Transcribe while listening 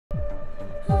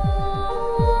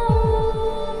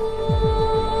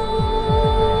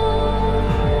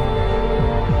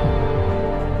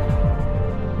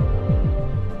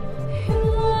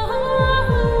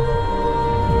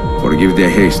Forgive the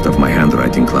haste of my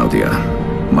handwriting, Claudia.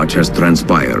 Much has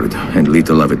transpired, and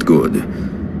little of it good.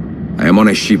 I am on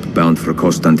a ship bound for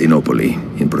Constantinople,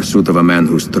 in pursuit of a man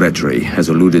whose treachery has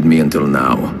eluded me until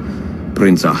now.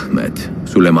 Prince Ahmed,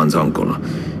 Suleiman's uncle,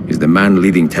 is the man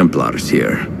leading Templars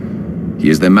here. He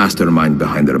is the mastermind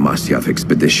behind their Masyaf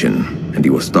expedition, and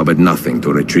he will stop at nothing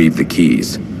to retrieve the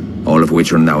keys, all of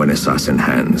which are now in assassin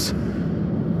hands.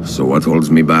 So what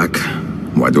holds me back?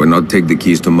 Why do I not take the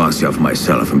keys to Masyaf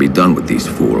myself and be done with these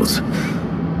fools?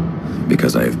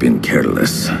 Because I have been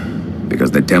careless.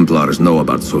 Because the Templars know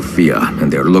about Sofia, and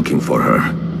they are looking for her.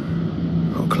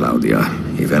 Oh, Claudia,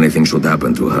 if anything should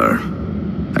happen to her,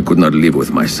 I could not live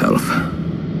with myself.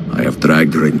 I have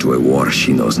dragged her into a war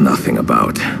she knows nothing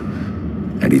about.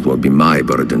 And it will be my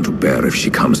burden to bear if she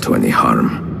comes to any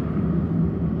harm.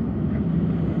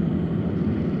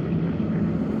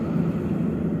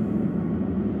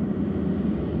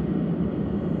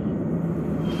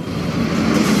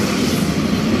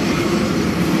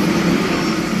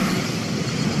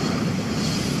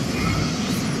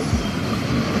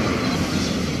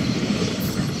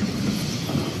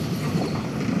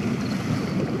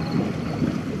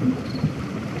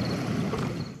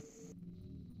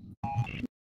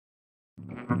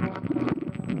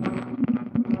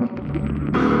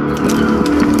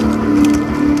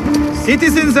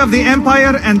 Citizens of the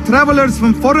Empire and travelers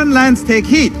from foreign lands take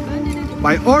heed.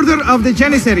 By order of the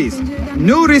Janissaries,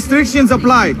 new restrictions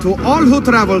apply to all who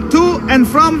travel to and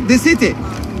from the city.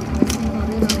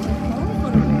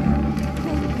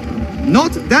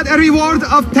 Note that a reward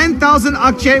of 10,000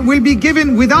 akçe will be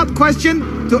given without question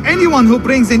to anyone who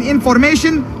brings in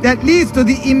information that leads to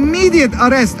the immediate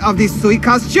arrest of the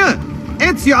suikastçı,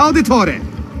 Ezio Auditore.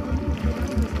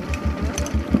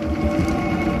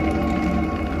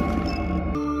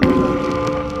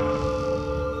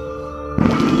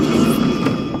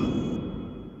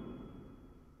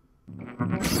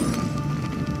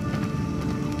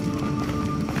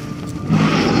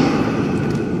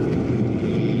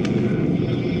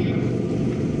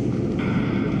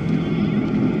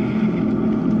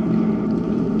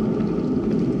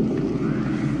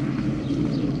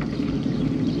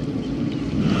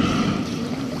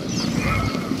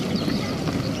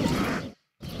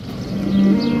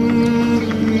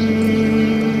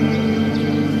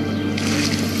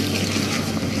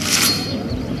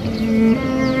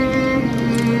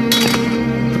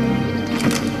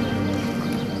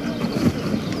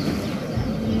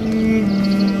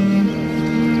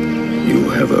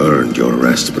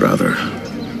 Brother.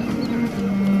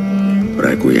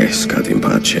 Requiescat in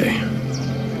pace.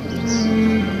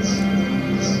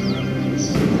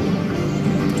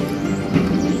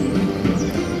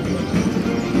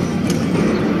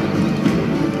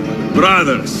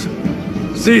 Brothers,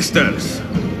 sisters,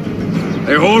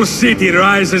 a whole city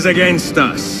rises against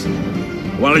us,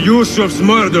 while Yusuf's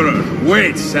murderer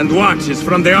waits and watches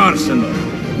from the arsenal,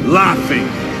 laughing.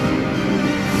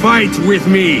 Fight with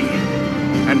me,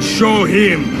 and show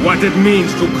him what it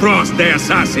means to cross the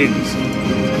assassins.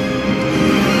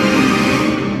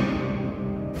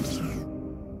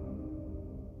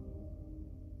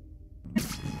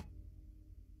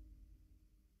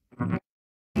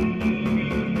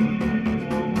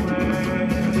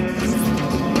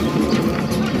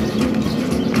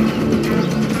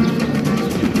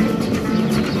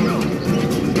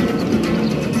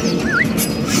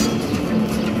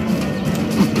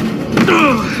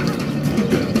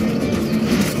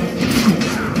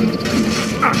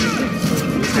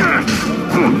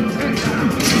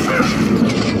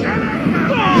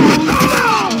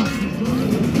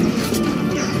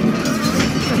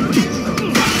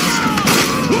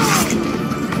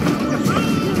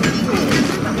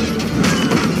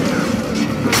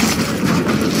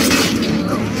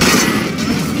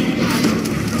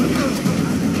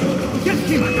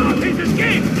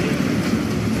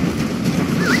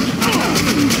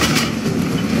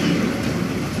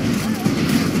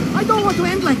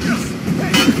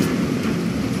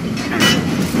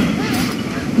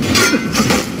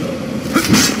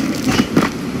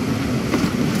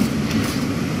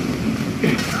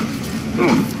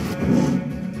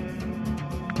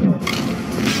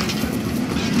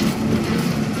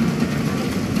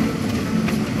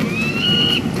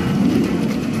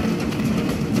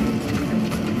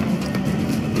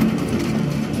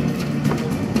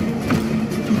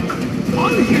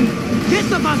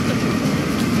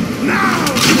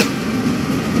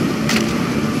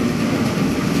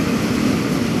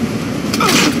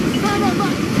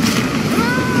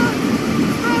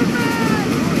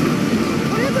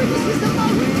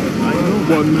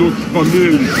 One looks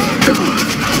familiar.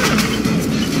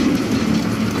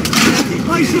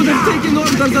 I should have taken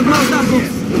orders of Masyaf.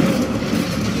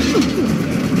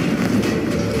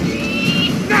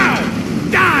 Now!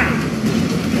 Die!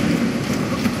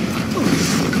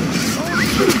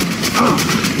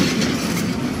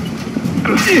 I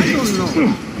don't know.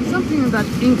 Something in that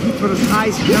innkeeper's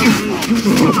eyes tells me.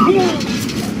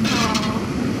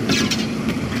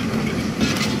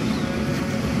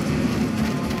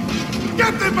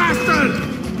 Get the bastard!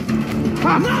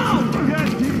 No!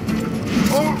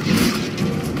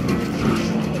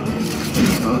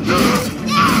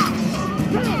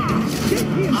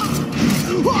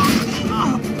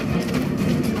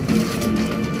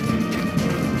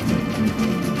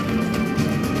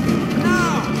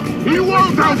 He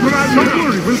won't out for that! Don't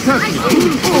worry, we'll catch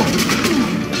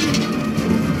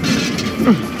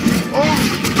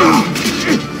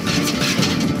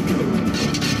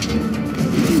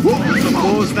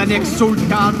Suppose the next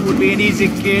Sultan would be an easy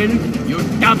kill, you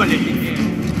double it here.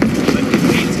 But the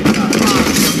gates in the heart.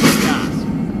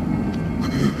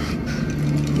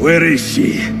 Where is she?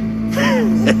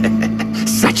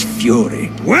 Such fury.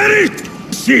 Where is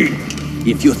she?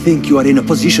 If you think you are in a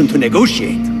position to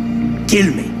negotiate,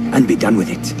 kill me and be done with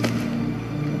it.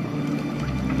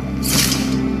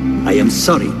 I am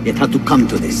sorry it had to come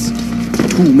to this.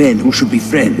 Two men who should be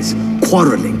friends,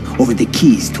 quarreling over the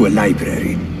keys to a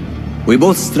library. We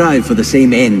both strive for the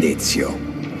same end, Ezio.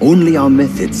 Only our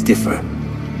methods differ.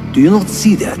 Do you not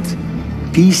see that?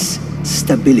 Peace,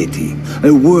 stability,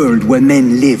 a world where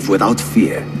men live without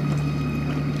fear.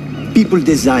 People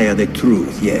desire the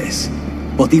truth, yes.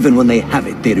 But even when they have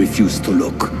it, they refuse to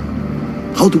look.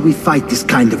 How do we fight this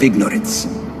kind of ignorance?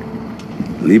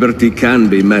 Liberty can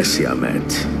be messy, Ahmed,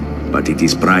 but it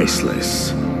is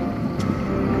priceless.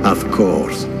 Of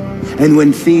course. And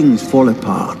when things fall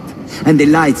apart, and the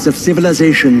lights of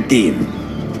civilization dim,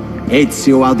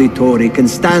 Ezio Auditore can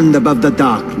stand above the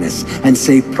darkness and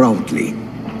say proudly,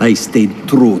 I stayed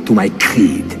true to my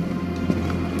creed.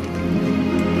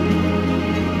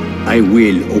 I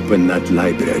will open that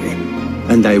library,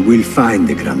 and I will find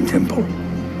the Grand Temple.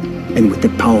 And with the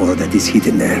power that is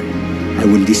hidden there, I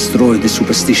will destroy the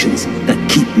superstitions that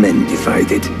keep men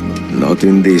divided. Not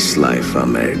in this life,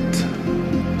 Ahmed.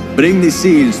 Bring the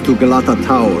seals to Galata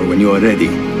Tower when you are ready.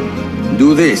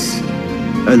 Do this,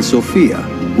 and Sofia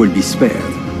will be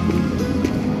spared.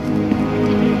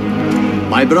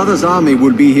 My brother's army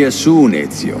will be here soon,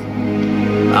 Ezio.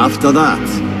 After that,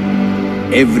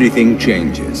 everything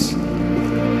changes.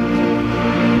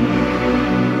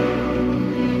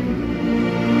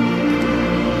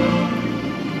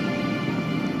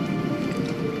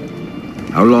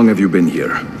 How long have you been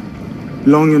here?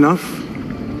 Long enough.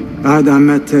 I had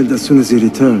Ahmed killed as soon as he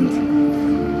returned.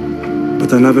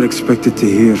 But I never expected to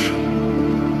hear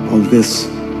all this.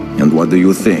 And what do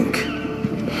you think?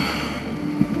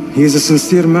 He is a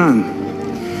sincere man.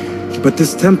 But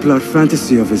this Templar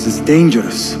fantasy of his is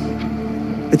dangerous.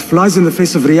 It flies in the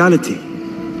face of reality.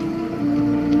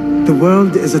 The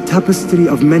world is a tapestry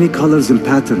of many colors and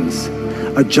patterns.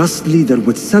 A just leader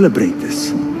would celebrate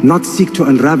this, not seek to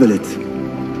unravel it.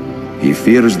 He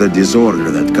fears the disorder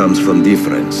that comes from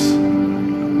difference.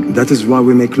 That is why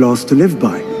we make laws to live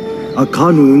by. A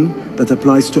qanun that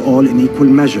applies to all in equal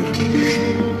measure.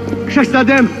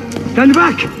 Shahzadem, stand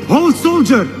back! Hold,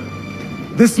 soldier!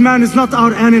 This man is not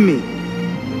our enemy.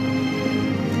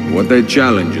 What a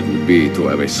challenge it would be to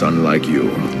have a son like you.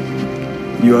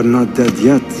 You are not dead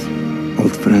yet,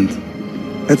 old friend.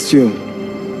 Ezio,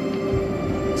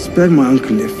 spare my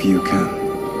uncle if you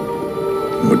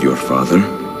can. Would your father?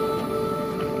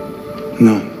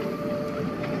 No.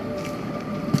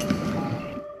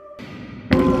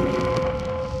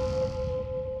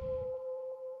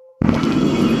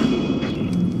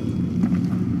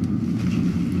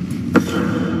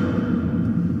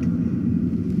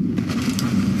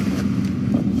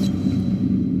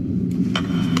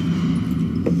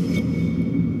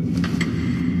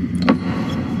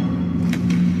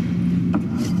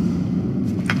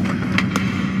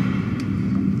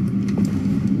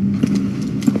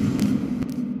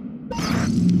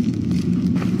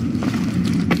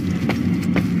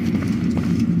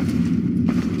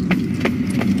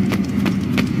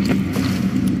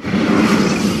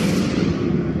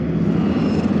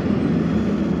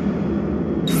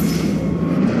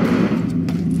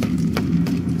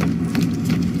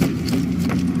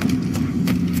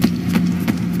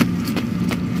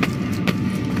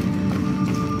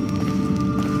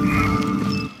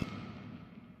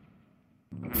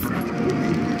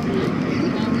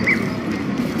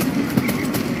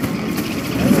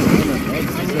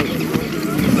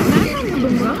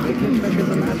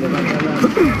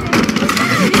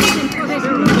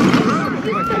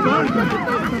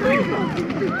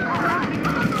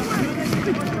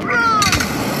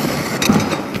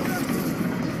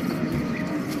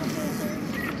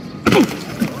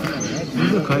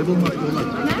 kaybolmak kolay.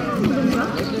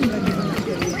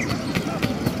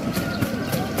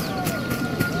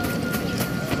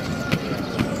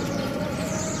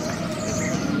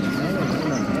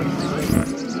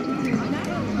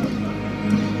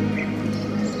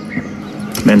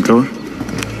 Mentor?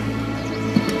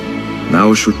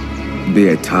 Now should be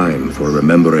a time for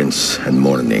remembrance and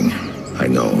mourning, I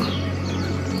know.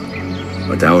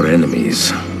 But our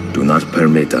enemies do not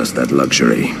permit us that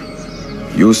luxury.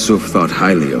 Yusuf thought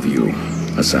highly of you,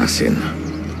 assassin.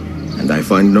 And I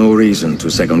find no reason to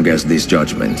second-guess this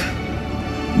judgment.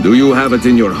 Do you have it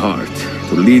in your heart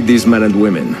to lead these men and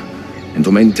women, and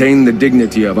to maintain the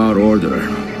dignity of our order,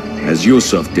 as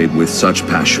Yusuf did with such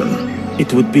passion?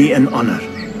 It would be an honor.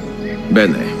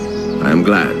 Bene, I am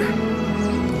glad.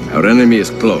 Our enemy is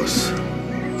close.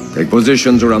 Take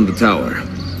positions around the tower,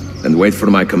 and wait for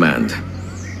my command.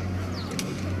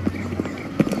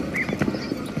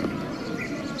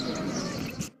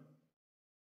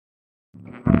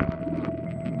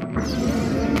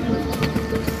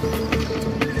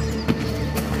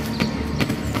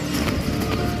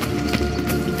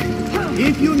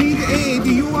 If you need aid,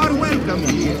 you are welcome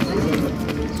here.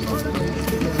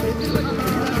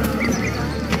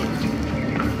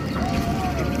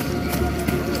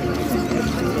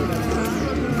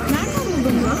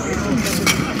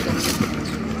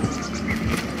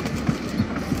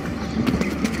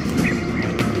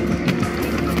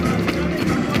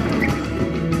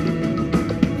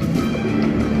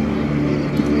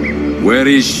 Where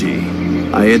is she?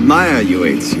 I admire you,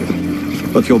 Ezio.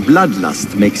 But your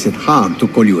bloodlust makes it hard to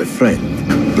call you a friend.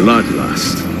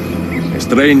 Bloodlust. A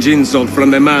strange insult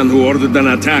from the man who ordered an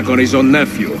attack on his own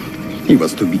nephew. He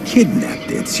was to be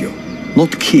kidnapped, Ezio,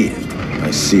 not killed.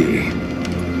 I see.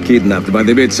 Kidnapped by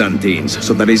the Byzantines,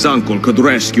 so that his uncle could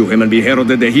rescue him and be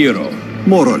heralded a hero.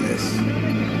 More or less.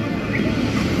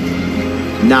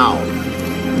 Now,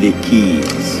 the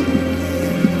keys.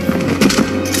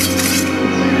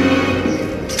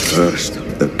 First,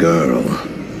 the girl.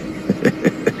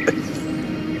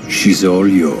 She's all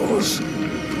yours.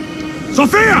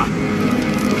 Sofia!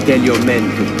 Tell your men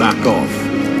to back off.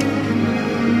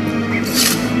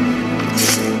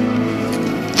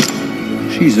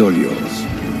 She's all yours.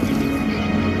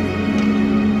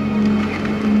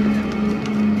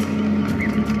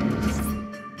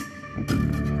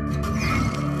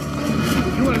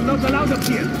 You are not allowed up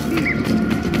here.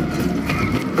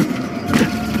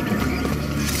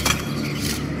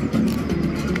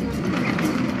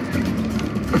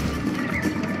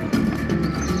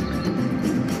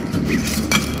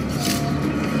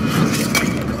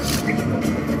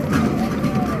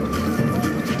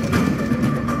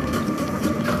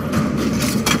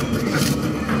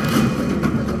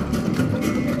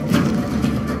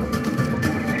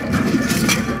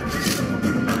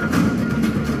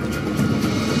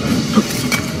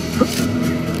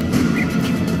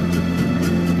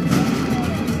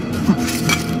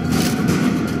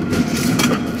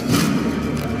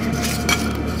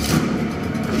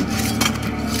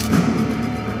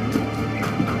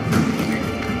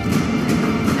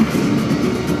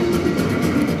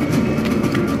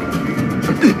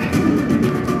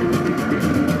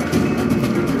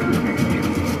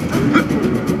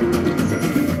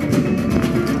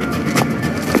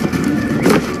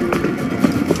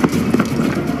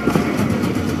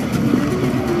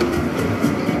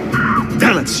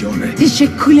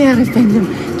 Teşekkürler efendim.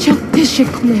 Çok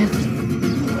teşekkürler.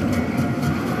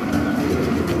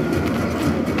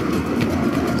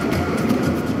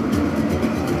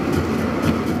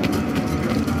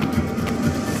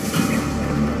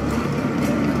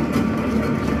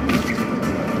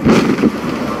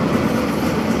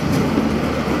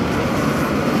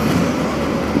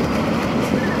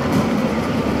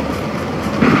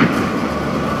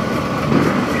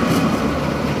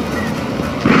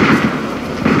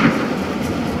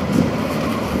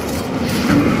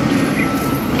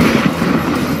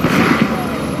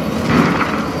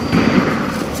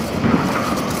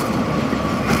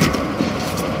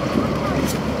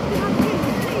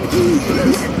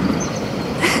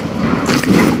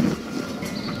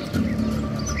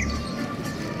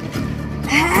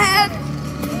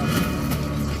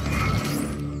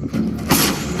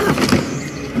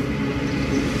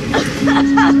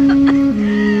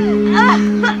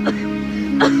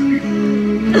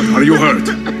 Are you hurt?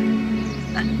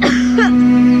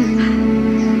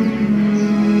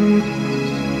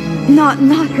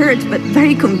 Not hurt, but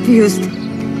very confused.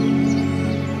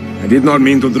 I did not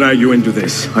mean to drag you into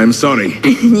this. I'm sorry.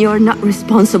 You're not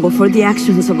responsible for the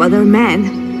actions of other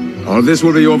men. All this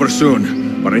will be over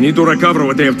soon, but I need to recover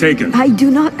what they have taken. I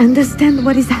do not understand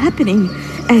what is happening,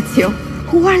 Ezio.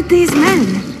 Who are these men?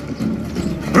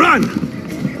 Run!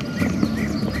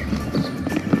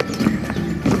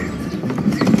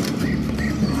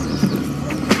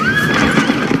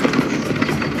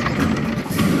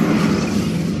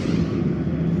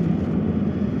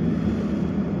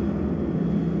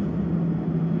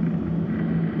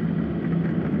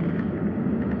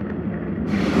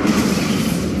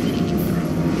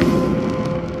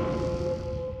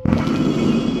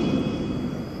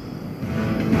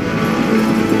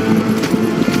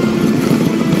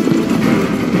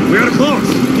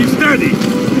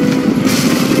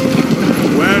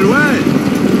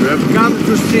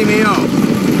 See me off.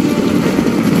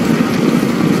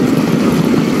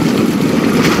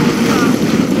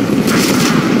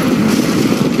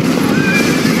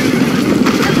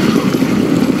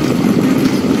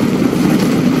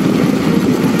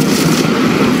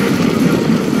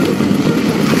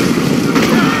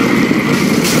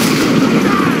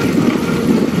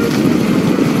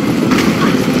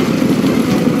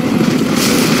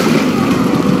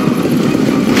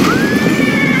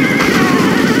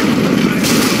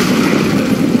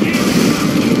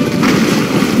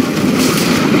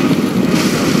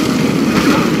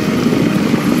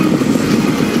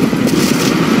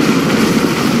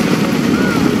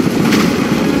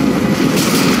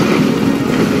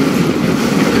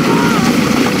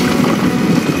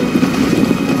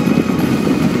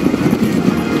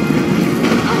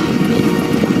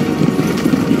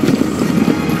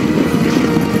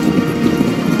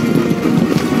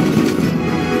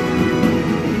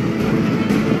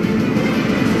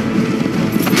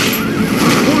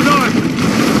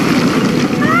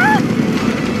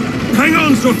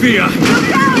 Sofia!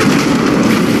 Look out!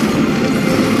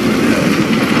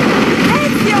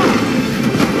 Ezio!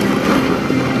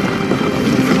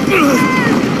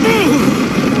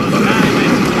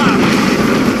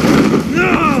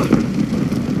 Help!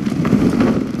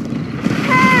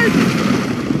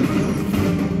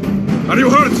 Are you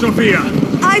hurt, Sofia?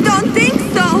 I don't think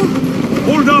so!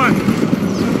 Hold on!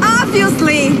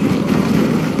 Obviously!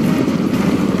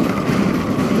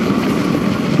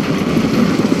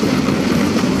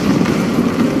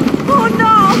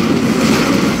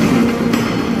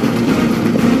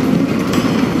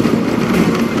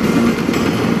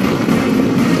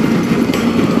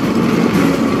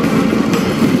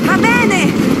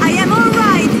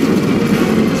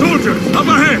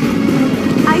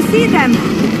 See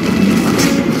them!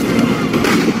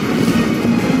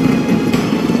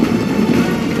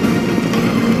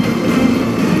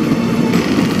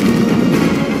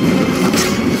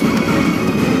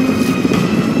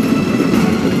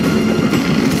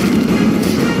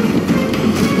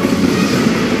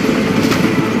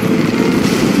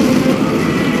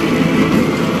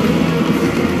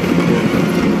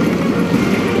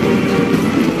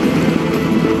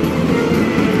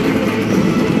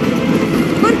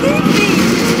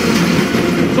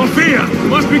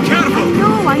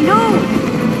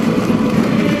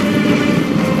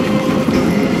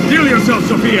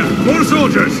 Sofia! More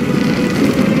soldiers!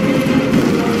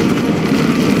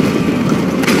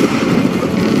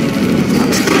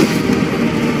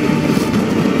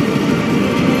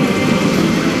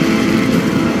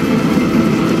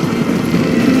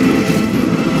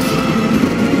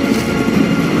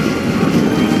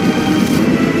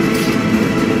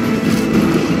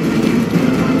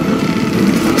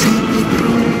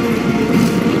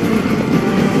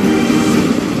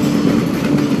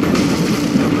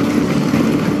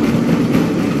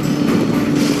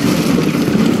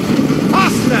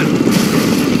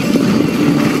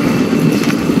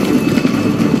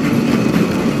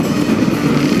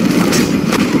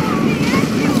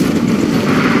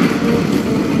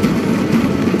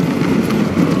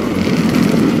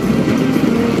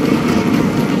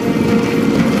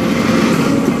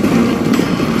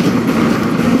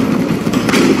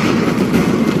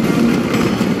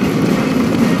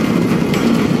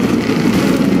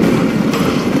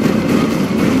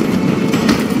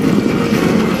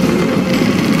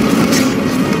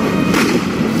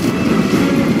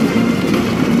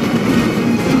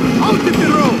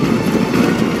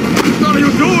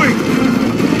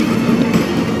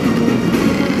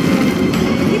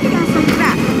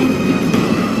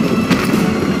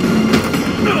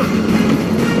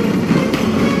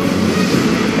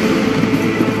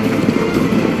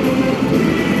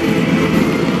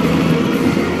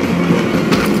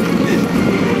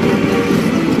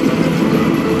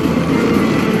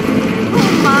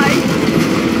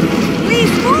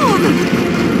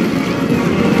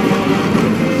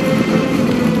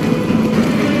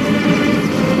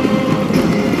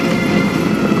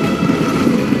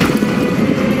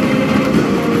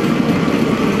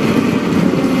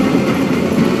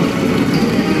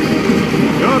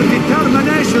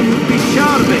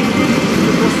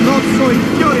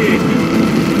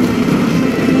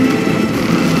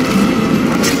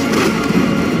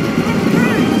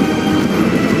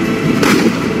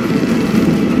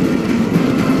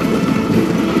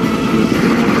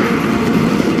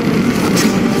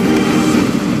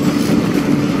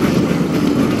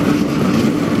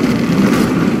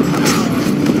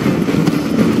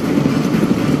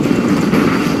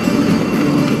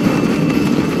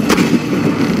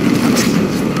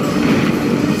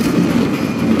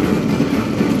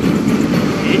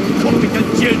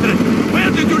 children! Where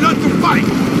did you learn to fight?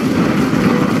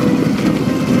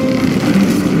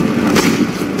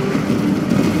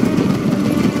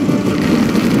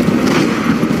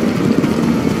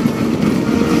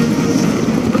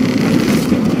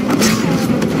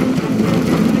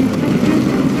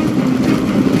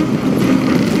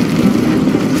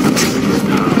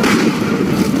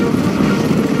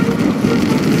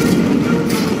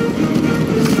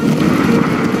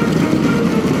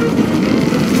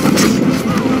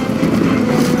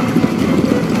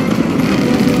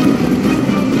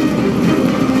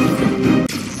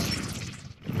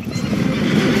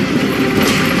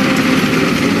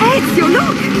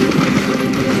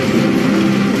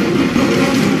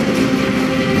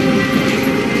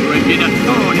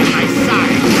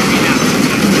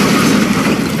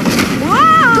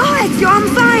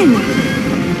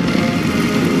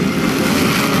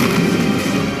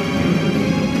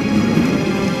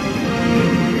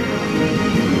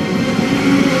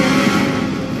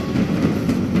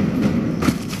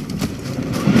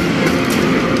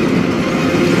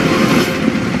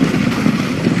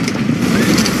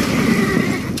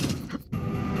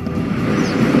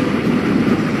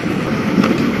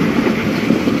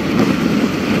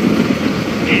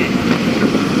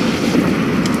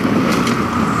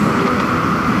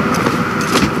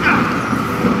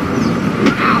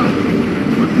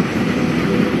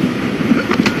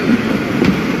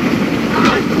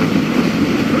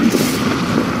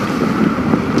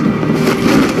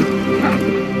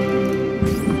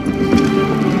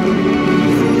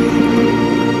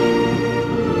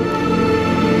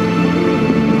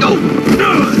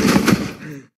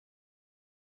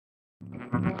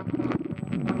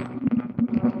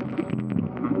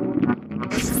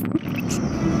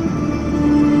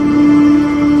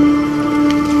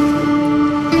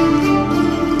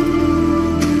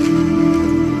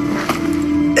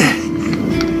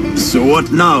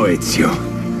 What now, Ezio?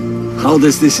 How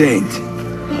does this end?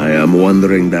 I am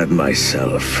wondering that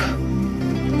myself.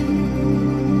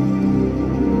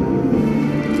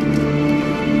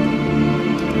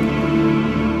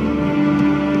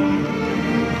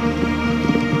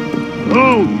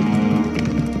 Oh!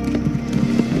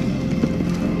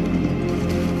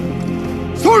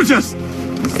 Soldiers!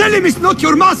 Selim is not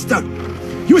your master!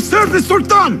 You serve the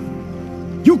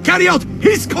Sultan! You carry out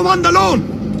his command alone!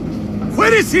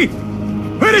 Where is he?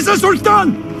 Where is the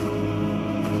Sultan?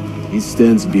 He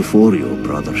stands before you,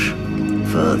 brother.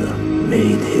 Father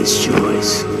made his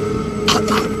choice.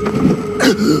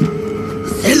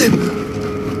 Selim!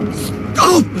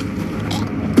 Stop!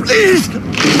 Please!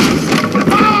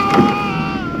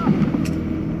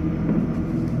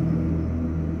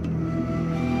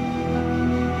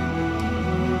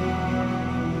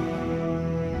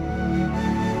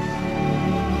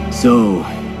 So,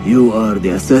 you are the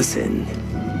assassin.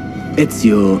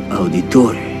 Ezio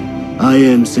Auditore. I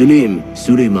am Selim,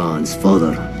 Suleiman's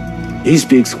father. He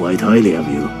speaks quite highly of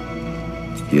you.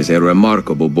 He is a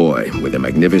remarkable boy with a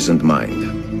magnificent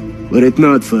mind. Were it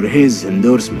not for his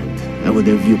endorsement, I would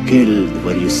have you killed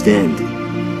where you stand.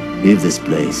 Leave this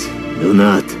place. Do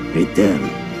not return.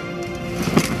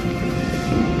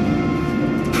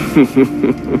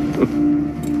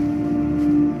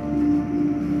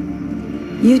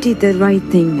 You did the right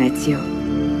thing, Ezio.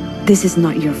 This is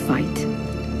not your fight.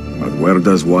 But where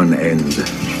does one end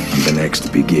and the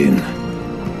next begin?